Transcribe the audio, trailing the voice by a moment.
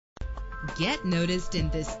Get noticed in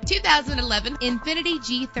this 2011 Infiniti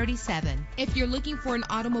G37. If you're looking for an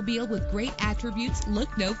automobile with great attributes,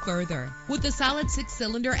 look no further. With a solid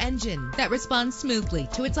 6-cylinder engine that responds smoothly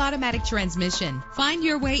to its automatic transmission, find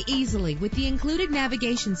your way easily with the included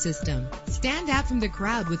navigation system. Stand out from the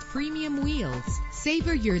crowd with premium wheels.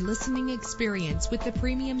 Savor your listening experience with the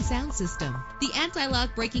premium sound system. The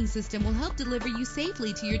anti-lock braking system will help deliver you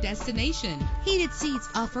safely to your destination. Heated seats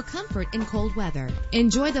offer comfort in cold weather.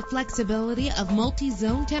 Enjoy the flexibility of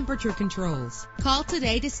multi-zone temperature controls. Call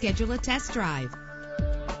today to schedule a test drive.